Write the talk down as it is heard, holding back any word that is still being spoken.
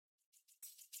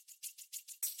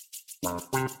ఆరోగ్యమే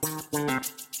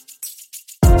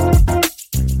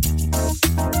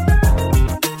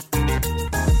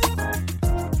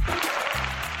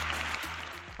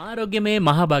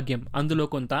మహాభాగ్యం, అందులో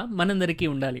కొంత మనందరికీ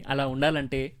ఉండాలి. అలా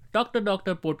ఉండాలంటే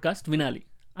డాక్టర్ పోడ్కాస్ట్ వినాలి.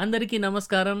 అందరికీ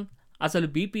నమస్కారం. అసలు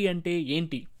బీపీ అంటే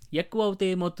ఏంటి, ఎక్కువ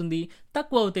అవుతే ఏమవుతుంది,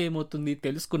 తక్కువ అవుతే ఏమవుతుంది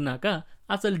తెలుసుకున్నాక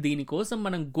అసలు దీనికోసం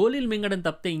మనం గోళీలు మింగడం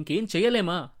తప్పితే ఇంకేం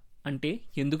చేయలేమా అంటే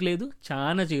ఎందుకు లేదు,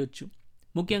 చాలా చేయొచ్చు.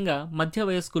 ముఖ్యంగా మధ్య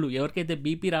వయస్కులు, ఎవరికైతే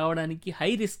బీపీ రావడానికి హై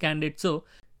రిస్క్ క్యాండిడేట్సో,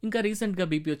 ఇంకా రీసెంట్గా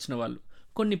బీపీ వచ్చిన వాళ్ళు,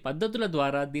 కొన్ని పద్ధతుల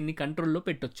ద్వారా దీన్ని కంట్రోల్లో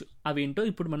పెట్టొచ్చు. అవేంటో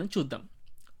ఇప్పుడు మనం చూద్దాం.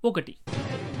 ఒకటి,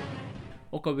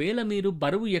 ఒకవేళ మీరు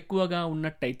బరువు ఎక్కువగా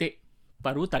ఉన్నట్టయితే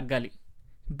బరువు తగ్గాలి.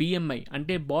 బిఎంఐ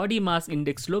అంటే బాడీ మాస్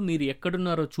ఇండెక్స్లో మీరు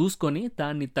ఎక్కడున్నారో చూసుకొని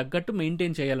దాన్ని తగ్గట్టు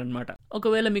మెయింటైన్ చేయాలన్నమాట.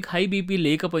 ఒకవేళ మీకు హై బీపీ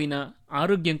లేకపోయినా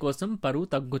ఆరోగ్యం కోసం బరువు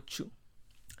తగ్గొచ్చు.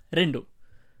 2,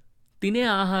 తినే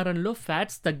ఆహారంలో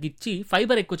ఫ్యాట్స్ తగ్గించి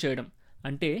ఫైబర్ ఎక్కువ చేయడం,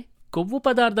 అంటే కొవ్వు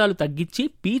పదార్థాలు తగ్గించి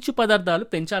పీచు పదార్థాలు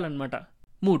పెంచాలన్నమాట.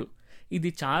 3, ఇది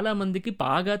చాలామందికి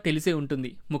బాగా తెలిసే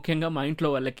ఉంటుంది, ముఖ్యంగా మా ఇంట్లో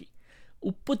వాళ్ళకి,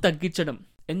 ఉప్పు తగ్గించడం.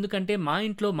 ఎందుకంటే మా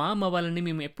ఇంట్లో మా అమ్మ వాళ్ళని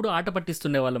మేము ఎప్పుడూ ఆట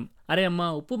పట్టిస్తుండేవాళ్ళం, అరే అమ్మ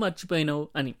ఉప్పు మర్చిపోయినావు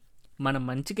అని. మనం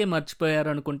మంచికే మర్చిపోయారు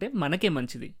అనుకుంటే మనకే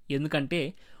మంచిది. ఎందుకంటే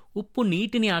ఉప్పు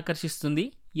నీటిని ఆకర్షిస్తుంది,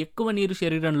 ఎక్కువ నీరు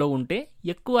శరీరంలో ఉంటే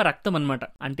ఎక్కువ రక్తం అన్నమాట,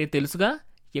 అంటే తెలుసుగా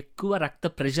ఎక్కువ రక్త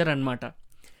ప్రెషర్ అన్నమాట.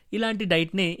 ఇలాంటి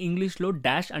డైట్నే ఇంగ్లీష్లో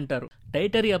డాష్ అంటారు,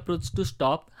 dietary approach to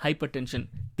stop hypertension.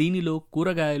 దీనిలో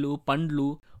కూరగాయలు, పండ్లు,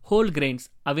 హోల్ గ్రెయిన్స్,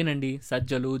 అవేనండి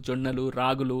సజ్జలు, జొన్నలు,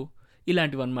 రాగులు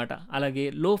ఇలాంటివి అన్నమాట. అలాగే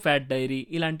లో ఫ్యాట్ డైరీ,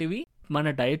 ఇలాంటివి మన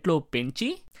డైట్లో పెంచి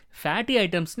ఫ్యాటీ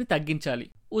ఐటమ్స్ని తగ్గించాలి.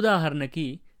 ఉదాహరణకి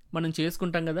మనం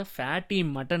చేసుకుంటాం కదా ఫ్యాటీ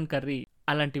మటన్ కర్రీ,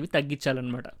 అలాంటివి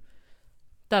తగ్గించాలన్నమాట.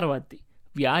 తర్వాతది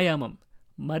వ్యాయామం.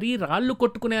 మరీ రాళ్ళు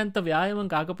కొట్టుకునేంత వ్యాయామం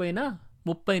కాకపోయినా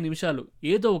 30 నిమిషాలు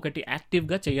ఏదో ఒకటి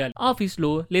యాక్టివ్గా చేయాలి. ఆఫీస్లో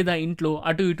లేదా ఇంట్లో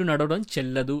అటు ఇటు నడవడం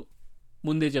చెల్లదు,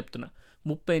 ముందే చెప్తున్నా.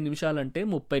 30 నిమిషాలంటే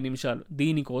 30 నిమిషాలు.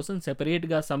 దీనికోసం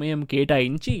సెపరేట్గా సమయం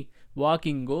కేటాయించి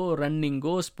వాకింగో,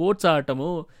 రన్నింగో, స్పోర్ట్స్ ఆడటమో,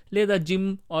 లేదా జిమ్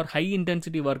ఆర్ హై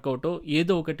ఇంటెన్సిటీ వర్కౌటో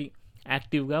ఏదో ఒకటి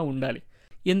యాక్టివ్గా ఉండాలి.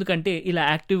 ఎందుకంటే ఇలా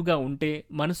యాక్టివ్గా ఉంటే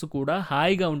మనసు కూడా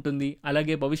హాయిగా ఉంటుంది.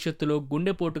 అలాగే భవిష్యత్తులో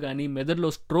గుండెపోటు కానీ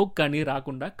మెదడులో స్ట్రోక్ కానీ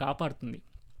రాకుండా కాపాడుతుంది.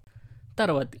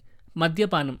 తర్వాత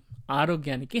మద్యపానం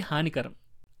ఆరోగ్యానికి హానికరం,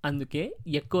 అందుకే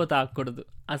ఎక్కువ తాగకూడదు.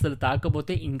 అసలు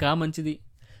తాగకపోతే ఇంకా మంచిది.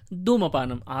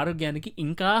 ధూమపానం ఆరోగ్యానికి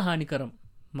ఇంకా హానికరం,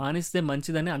 మానేస్తే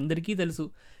మంచిదని అందరికీ తెలుసు,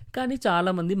 కానీ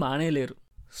చాలామంది మానేయలేరు.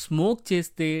 స్మోక్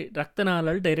చేస్తే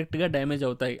రక్తనాళాలు డైరెక్ట్గా డ్యామేజ్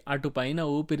అవుతాయి. అటుపైన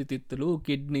ఊపిరితిత్తులు,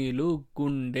 కిడ్నీలు,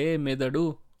 గుండె, మెదడు,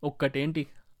 ఒక్కటేంటి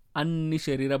అన్ని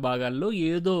శరీర భాగాల్లో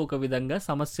ఏదో ఒక విధంగా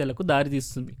సమస్యలకు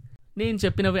దారితీస్తుంది. నేను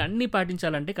చెప్పినవి అన్నీ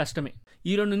పాటించాలంటే కష్టమే.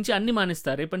 ఈరోజు నుంచి అన్ని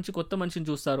మానేస్తారు, రేపటి నుంచి కొత్త మనిషిని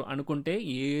చూస్తారు అనుకుంటే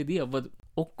ఏది అవ్వదు.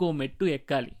 ఒక్కో మెట్టు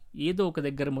ఎక్కాలి, ఏదో ఒక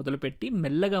దగ్గర మొదలుపెట్టి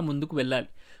మెల్లగా ముందుకు వెళ్ళాలి.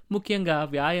 ముఖ్యంగా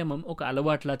వ్యాయామం ఒక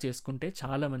అలవాట్లా చేసుకుంటే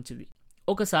చాలా మంచిది.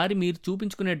 ఒకసారి మీరు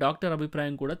చూపించుకునే డాక్టర్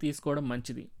అభిప్రాయం కూడా తీసుకోవడం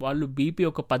మంచిది. వాళ్ళు బీపీ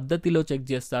ఒక పద్ధతిలో చెక్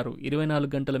చేస్తారు, 24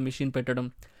 గంటల మిషన్ పెట్టడం,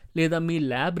 లేదా మీ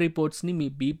ల్యాబ్ రిపోర్ట్స్ని మీ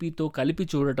బీపీతో కలిపి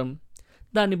చూడటం.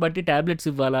 దాన్ని బట్టి ట్యాబ్లెట్స్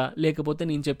ఇవ్వాలా, లేకపోతే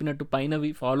నేను చెప్పినట్టు పైనవి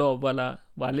ఫాలో అవ్వాలా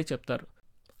వాళ్ళే చెప్తారు.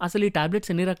 అసలు ఈ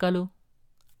ట్యాబ్లెట్స్ ఎన్ని రకాలు,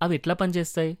 అవి ఎట్లా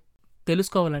పనిచేస్తాయి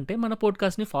తెలుసుకోవాలంటే మన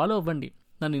పోడ్కాస్ట్ని ఫాలో అవ్వండి.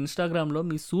 నన్ను ఇన్స్టాగ్రామ్లో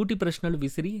మీ సూటి ప్రశ్నలు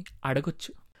విసిరి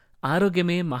అడగొచ్చు.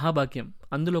 ఆరోగ్యమే మహాభాగ్యం,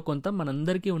 అందులో కొంత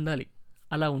మనందరికీ ఉండాలి.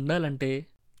 అలా ఉండాలంటే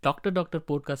డాక్టర్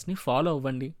పోడ్కాస్ట్ని ఫాలో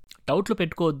అవ్వండి. డౌట్లు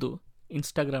పెట్టుకోవద్దు,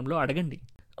 ఇన్స్టాగ్రామ్లో అడగండి.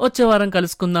 వచ్చే వారం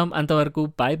కలుసుకుందాం, అంతవరకు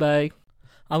బాయ్ బాయ్.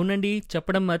 అవునండి,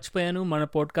 చెప్పడం మర్చిపోయాను, మన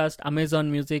పోడ్కాస్ట్ అమెజాన్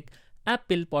మ్యూజిక్,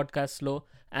 యాపిల్ పాడ్కాస్ట్లో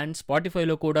అండ్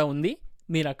స్పాటిఫైలో కూడా ఉంది.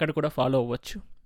 మీరు అక్కడ కూడా ఫాలో అవ్వచ్చు.